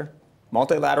sector,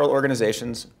 multilateral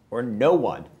organizations, or no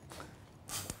one?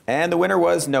 And the winner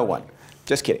was no one.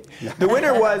 Just kidding. The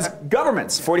winner was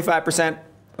governments, 45%.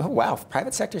 Oh, wow.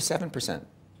 Private sector, 7%.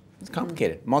 It's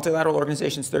complicated. Multilateral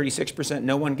organizations, 36%.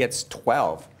 No one gets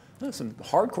 12%. Oh, some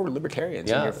hardcore libertarians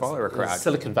in your follower crowd.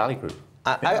 Silicon Valley Group.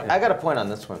 I got a point on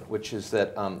this one, which is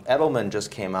that Edelman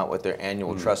just came out with their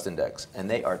annual trust index, and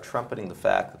they are trumpeting the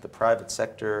fact that the private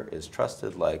sector is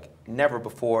trusted like never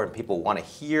before, and people want to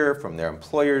hear from their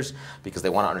employers because they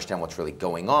want to understand what's really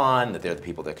going on, that they're the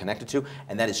people they're connected to,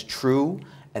 and that is true,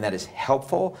 and that is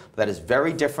helpful, but that is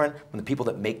very different from the people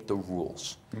that make the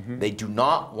rules. They do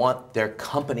not want their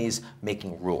companies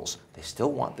making rules. They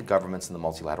still want the governments and the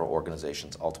multilateral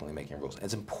organizations ultimately making rules. And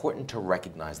it's important to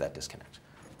recognize that disconnect.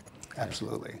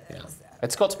 Absolutely. Yeah.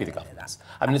 It's got to be the governments.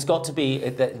 I mean, it's got to be,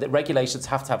 the regulations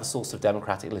have to have a source of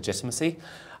democratic legitimacy.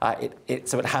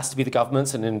 So it has to be the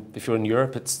governments, and if you're in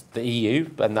Europe, it's the EU,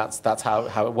 and that's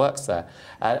how it works there.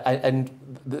 And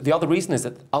the other reason is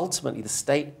that ultimately the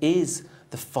state is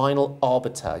the final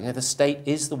arbiter. You know, the state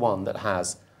is the one that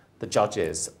has the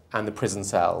judges and the prison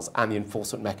cells and the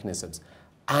enforcement mechanisms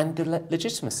and the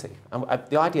legitimacy. And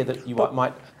the idea that you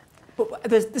might... But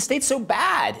the state's so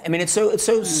bad. I mean, it's so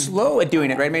slow at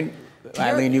doing it, right? I mean,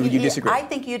 Eileen, you disagree. I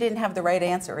think you didn't have the right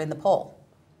answer in the poll,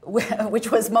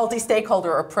 which was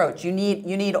multi-stakeholder approach. You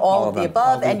need all of the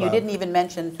above, and you didn't even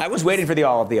mention... I was waiting for the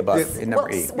all of the above in number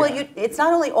 8. Well, it's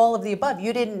not only all of the above.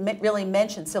 You didn't really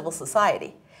mention civil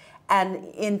society. And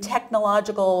in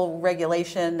technological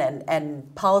regulation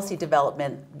and policy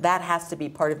development, that has to be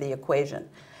part of the equation.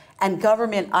 And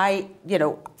government,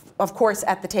 of course,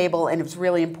 at the table, and it's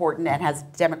really important and has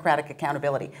democratic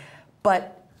accountability.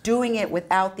 But doing it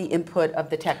without the input of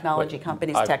the technology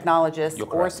companies, technologists,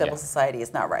 or civil society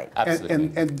is not right.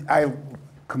 Absolutely. And I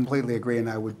completely agree, and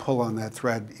I would pull on that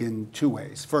thread in 2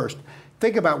 ways. First,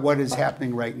 think about what is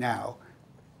happening right now.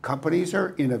 Companies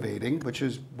are innovating, which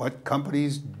is what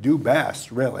companies do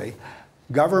best, really.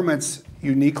 Governments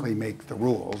uniquely make the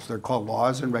rules. They're called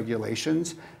laws and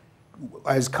regulations.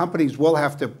 As companies, we'll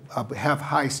have to have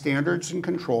high standards and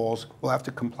controls. We'll have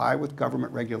to comply with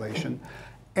government regulation.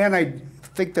 And I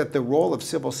think that the role of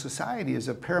civil society is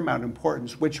of paramount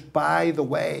importance, which, by the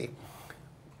way,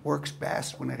 works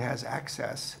best when it has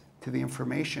access to the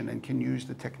information and can use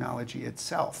the technology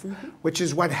itself, which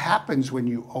is what happens when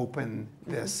you open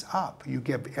this up. You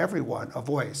give everyone a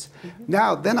voice.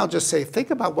 Now, then I'll just say,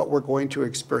 think about what we're going to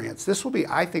experience. This will be,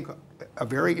 I think, a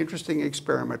very interesting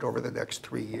experiment over the next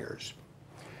 3 years.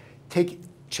 Take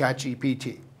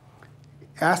ChatGPT.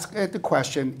 Ask it the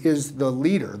question, is the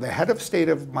leader, the head of state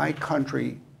of my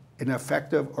country, an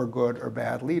effective or good or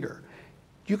bad leader?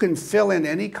 You can fill in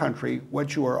any country.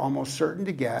 What you are almost certain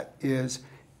to get is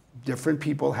different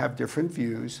people have different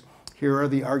views. Here are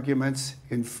the arguments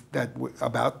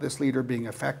about this leader being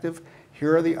effective.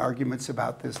 Here are the arguments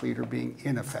about this leader being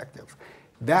ineffective.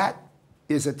 That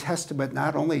is a testament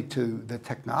not only to the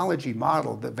technology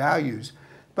model, the values,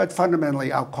 but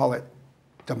fundamentally, I'll call it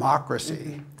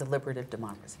democracy. Deliberative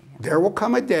democracy. Yeah. There will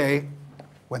come a day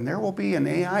when there will be an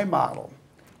AI model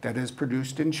that is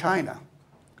produced in China.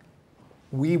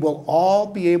 We will all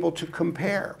be able to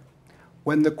compare.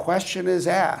 When the question is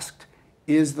asked,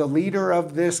 is the leader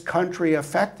of this country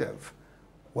effective?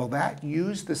 Will that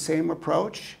use the same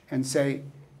approach and say,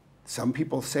 some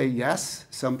people say yes,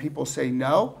 some people say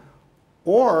no,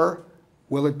 or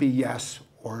will it be yes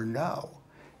or no?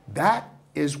 That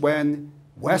is when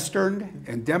Western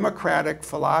and democratic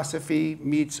philosophy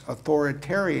meets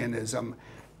authoritarianism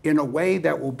in a way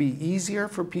that will be easier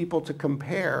for people to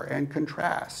compare and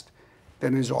contrast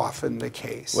than is often the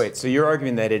case. Wait, so you're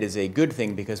arguing that it is a good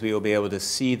thing because we will be able to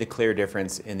see the clear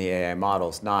difference in the AI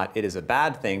models, not it is a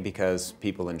bad thing because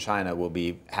people in China will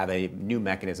have a new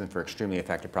mechanism for extremely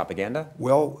effective propaganda?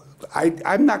 Well,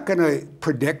 I'm not going to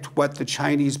predict what the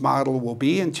Chinese model will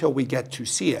be until we get to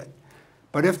see it.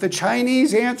 But if the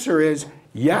Chinese answer is,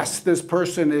 yes, this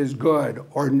person is good,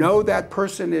 or no, that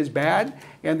person is bad,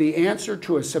 and the answer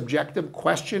to a subjective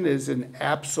question is an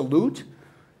absolute,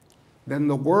 then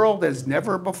the world as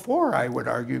never before, I would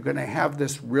argue, going to have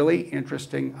this really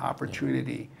interesting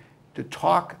opportunity to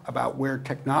talk about where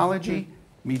technology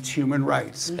meets human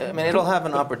rights. I mean, it'll have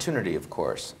an opportunity, of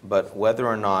course, but whether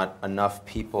or not enough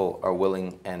people are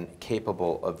willing and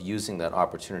capable of using that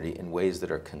opportunity in ways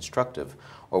that are constructive,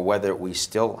 or whether we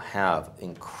still have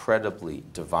incredibly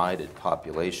divided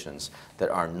populations that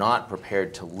are not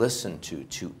prepared to listen to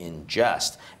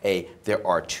ingest there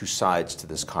are two sides to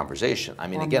this conversation. I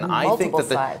mean, again, I think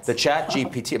that the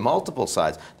ChatGPT, multiple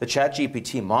sides, the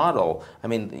ChatGPT model, I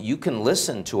mean, you can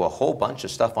listen to a whole bunch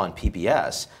of stuff on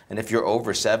PBS, and if you're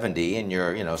over 70 and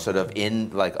you're, sort of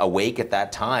awake at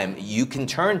that time, you can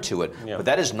turn to it. Yeah. But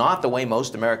that is not the way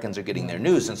most Americans are getting their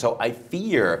news. And so I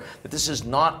fear that this is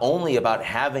not only about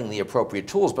having the appropriate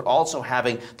tools, but also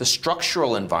having the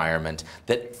structural environment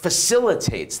that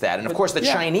facilitates that. And of course, the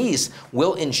Chinese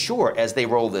will ensure, as they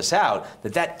roll this out,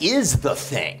 that that is the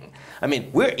thing. I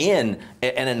mean, we're in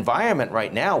an environment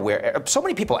right now where so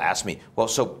many people ask me, well,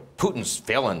 so Putin's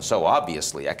failing so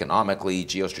obviously, economically,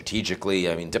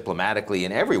 geostrategically, I mean, diplomatically,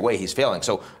 in every way he's failing.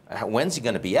 So when's he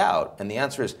going to be out? And the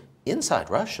answer is, inside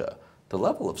Russia, the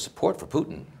level of support for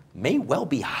Putin may well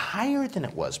be higher than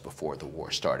it was before the war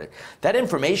started. That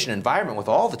information environment with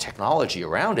all the technology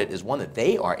around it is one that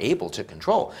they are able to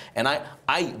control. And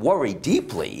I worry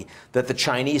deeply that the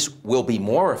Chinese will be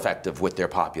more effective with their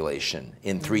population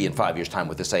in 3 and 5 years' time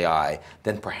with this AI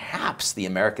than perhaps the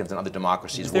Americans and other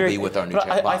democracies will be with our new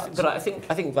technologies. But I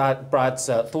think that Brad's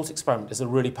thought experiment is a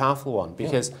really powerful one,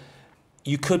 because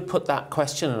you could put that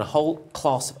question and a whole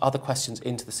class of other questions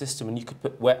into the system, and you could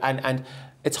put and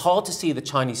it's hard to see the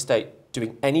Chinese state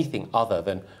doing anything other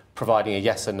than providing a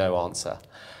yes or no answer.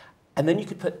 And then you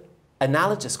could put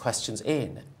analogous questions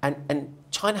in. And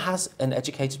China has an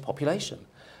educated population.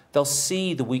 They'll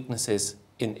see the weaknesses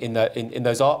in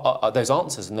those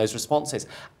answers and those responses.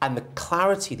 And the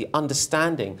clarity, the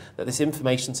understanding that this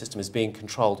information system is being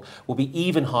controlled will be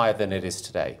even higher than it is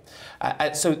today.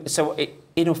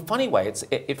 In a funny way,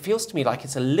 it feels to me like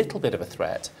it's a little bit of a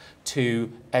threat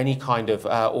to any kind of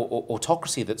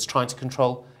autocracy that's trying to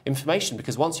control information,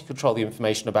 because once you control the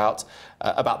information about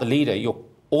the leader, you're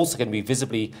also going to be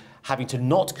visibly having to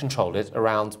not control it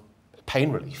around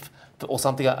pain relief or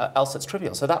something else that's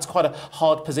trivial. So that's quite a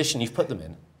hard position you've put them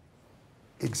in.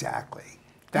 Exactly.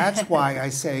 That's why I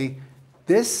say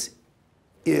this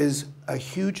is a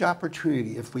huge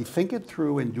opportunity, if we think it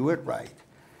through and do it right,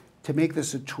 to make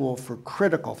this a tool for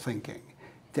critical thinking,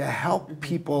 to help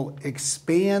people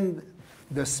expand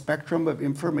the spectrum of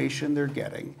information they're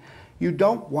getting. You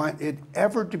don't want it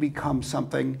ever to become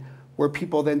something where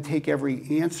people then take every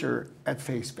answer at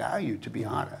face value, to be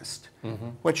honest.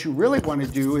 What you really want to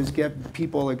do is get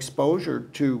people exposure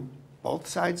to both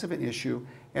sides of an issue,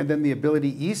 and then the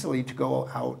ability easily to go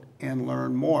out and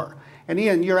learn more. And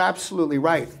Ian, you're absolutely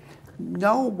right.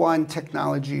 No one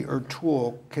technology or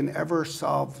tool can ever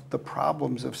solve the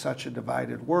problems of such a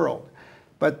divided world.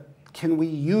 But can we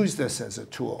use this as a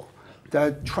tool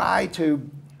to try to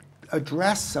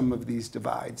address some of these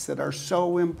divides that are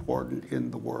so important in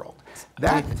the world?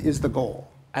 That is the goal.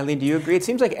 Eileen, do you agree? It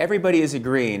seems like everybody is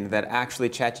agreeing that actually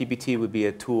ChatGPT would be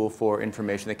a tool for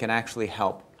information that can actually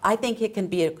help. I think it can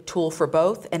be a tool for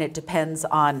both, and it depends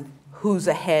on who's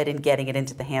ahead in getting it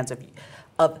into the hands of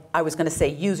I was going to say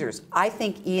users. I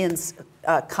think Ian's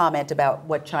comment about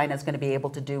what China is going to be able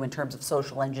to do in terms of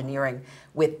social engineering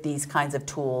with these kinds of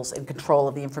tools and control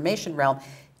of the information realm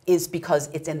is because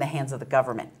it's in the hands of the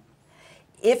government.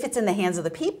 If it's in the hands of the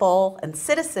people and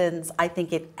citizens, I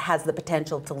think it has the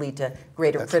potential to lead to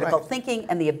greater critical thinking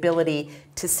and the ability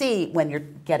to see when you're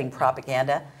getting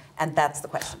propaganda, and that's the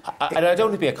question. I don't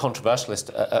want to be a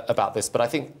controversialist about this, but I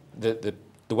think the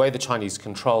way the Chinese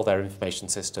control their information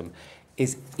system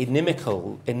is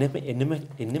inimical. You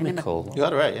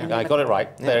got it right, yeah. I got it right.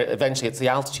 Yeah. Eventually, it's the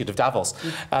altitude of Davos,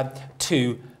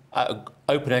 to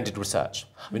open-ended research.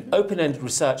 I mean, open-ended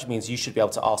research means you should be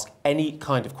able to ask any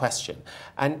kind of question.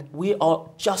 And we are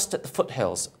just at the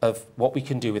foothills of what we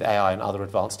can do with AI and other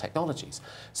advanced technologies.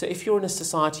 So if you're in a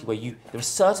society where there are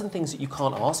certain things that you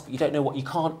can't ask, but you don't know what you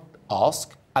can't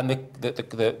ask, and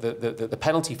the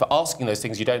penalty for asking those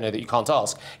things you don't know that you can't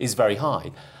ask is very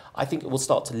high, I think it will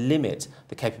start to limit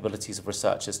the capabilities of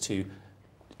researchers to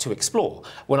explore.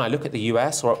 When I look at the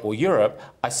US or Europe,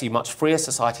 I see much freer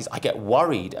societies. I get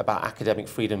worried about academic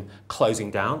freedom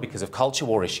closing down because of culture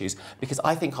war issues, because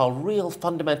I think our real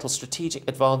fundamental strategic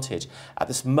advantage at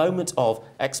this moment of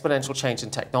exponential change in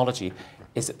technology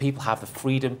is that people have the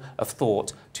freedom of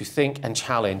thought to think and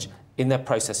challenge in their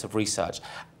process of research.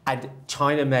 And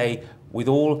China may,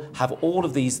 have all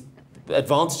of these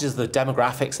advantages of the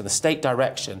demographics and the state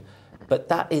direction, but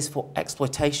that is for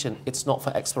exploitation. It's not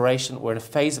for exploration. We're in a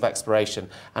phase of exploration,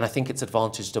 and I think it's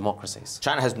advantaged democracies.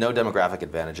 China has no demographic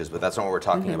advantages, but that's not what we're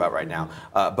talking about right now.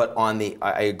 But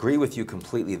I agree with you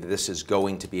completely that this is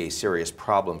going to be a serious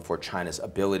problem for China's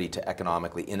ability to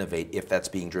economically innovate if that's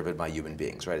being driven by human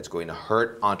beings, right? It's going to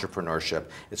hurt entrepreneurship.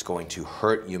 It's going to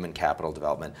hurt human capital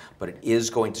development, but it is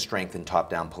going to strengthen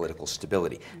top-down political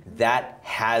stability. That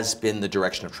has been the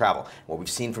direction of travel. What we've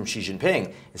seen from Xi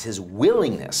Jinping is his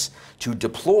willingness to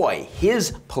deploy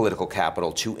his political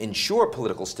capital to ensure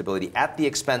political stability at the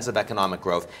expense of economic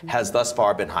growth has thus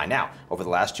far been high. Now, over the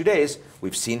last 2 days,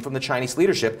 we've seen from the Chinese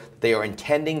leadership they are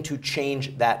intending to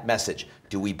change that message.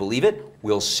 Do we believe it?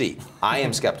 We'll see. I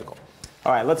am skeptical.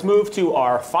 All right, let's move to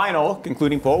our final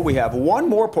concluding poll. We have one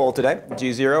more poll today.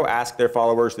 GZERO asked their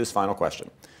followers this final question.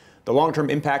 The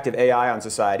long-term impact of AI on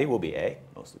society will be A,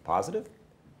 mostly positive,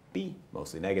 B,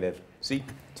 mostly negative, C,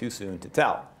 too soon to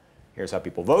tell. Here's how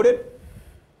people voted.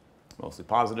 Mostly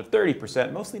positive,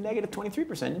 30%, mostly negative,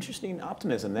 23%. Interesting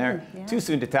optimism there. Yeah. Too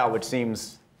soon to tell, which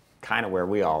seems kind of where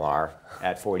we all are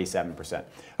at 47%.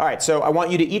 All right, so I want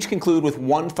you to each conclude with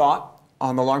one thought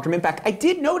on the long-term impact. I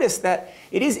did notice that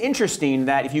it is interesting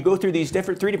that if you go through these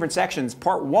three different sections,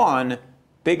 part one,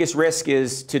 biggest risk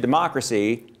is to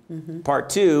democracy. Part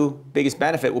two, biggest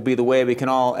benefit will be the way we can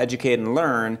all educate and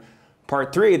learn.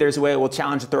 Part three, there's a way it will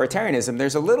challenge authoritarianism.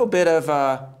 There's a little bit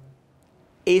of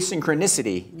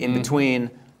asynchronicity in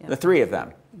between the three of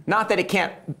them. Not that it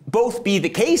can't both be the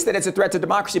case that it's a threat to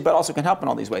democracy, but also can help in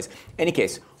all these ways. In any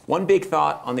case, one big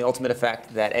thought on the ultimate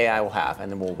effect that AI will have,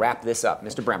 and then we'll wrap this up.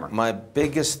 Mr. Bremmer. My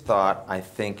biggest thought, I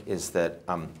think, is that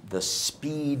the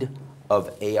speed of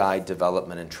AI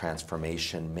development and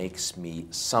transformation makes me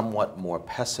somewhat more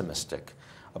pessimistic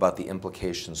about the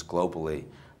implications globally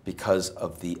because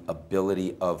of the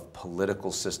ability of political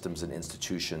systems and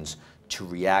institutions to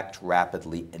react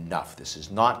rapidly enough. This is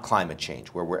not climate change,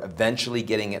 where we're eventually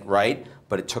getting it right,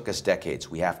 but it took us decades.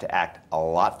 We have to act a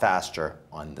lot faster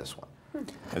on this one.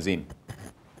 Azim.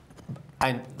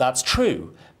 And that's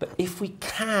true, but if we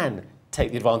can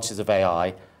take the advantages of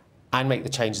AI and make the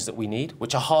changes that we need,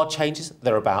 which are hard changes,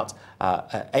 they're about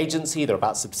agency, they're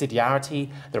about subsidiarity,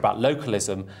 they're about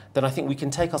localism, then I think we can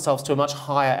take ourselves to a much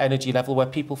higher energy level where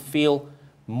people feel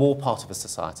more part of a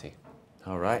society.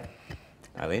 All right.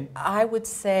 Eileen? I would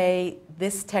say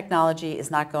this technology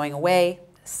is not going away.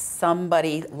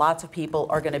 Lots of people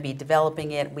are going to be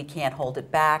developing it. We can't hold it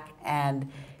back,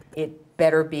 and it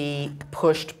better be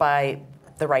pushed by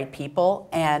the right people.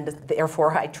 And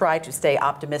therefore, I try to stay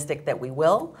optimistic that we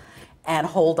will, and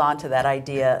hold on to that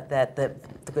idea that the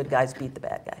good guys beat the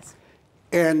bad guys.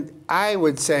 And I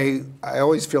would say, I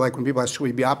always feel like when people ask, should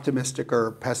we be optimistic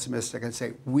or pessimistic, I'd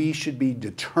say we should be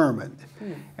determined.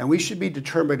 And we should be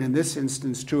determined in this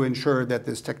instance to ensure that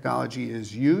this technology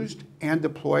is used and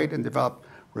deployed and developed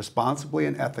responsibly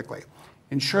and ethically.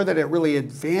 Ensure that it really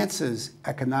advances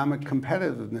economic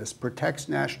competitiveness, protects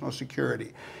national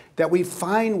security, that we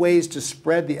find ways to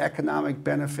spread the economic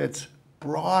benefits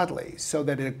broadly so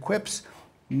that it equips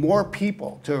more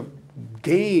people to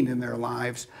gain in their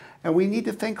lives. And we need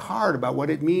to think hard about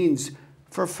what it means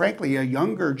for, frankly, a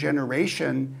younger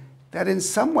generation that in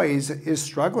some ways is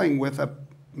struggling with a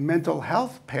mental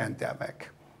health pandemic,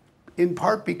 in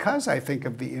part because I think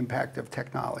of the impact of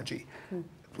technology.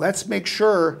 Let's make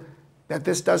sure that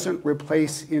this doesn't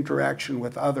replace interaction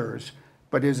with others,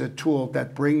 but is a tool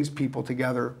that brings people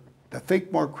together to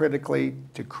think more critically,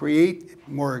 to create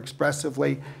more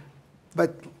expressively.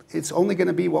 But it's only going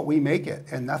to be what we make it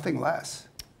and nothing less.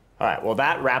 All right, well,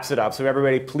 that wraps it up. So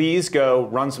everybody, please go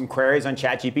run some queries on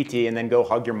ChatGPT and then go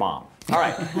hug your mom. All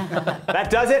right, that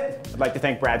does it. I'd like to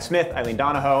thank Brad Smith, Eileen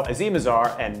Donahoe, Azim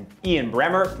Azar, and Ian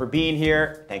Bremmer for being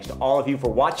here. Thanks to all of you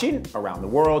for watching around the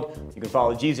world. You can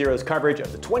follow GZERO's coverage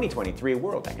of the 2023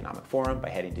 World Economic Forum by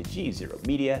heading to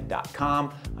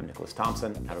gzeromedia.com. I'm Nicholas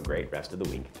Thompson. Have a great rest of the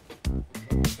week.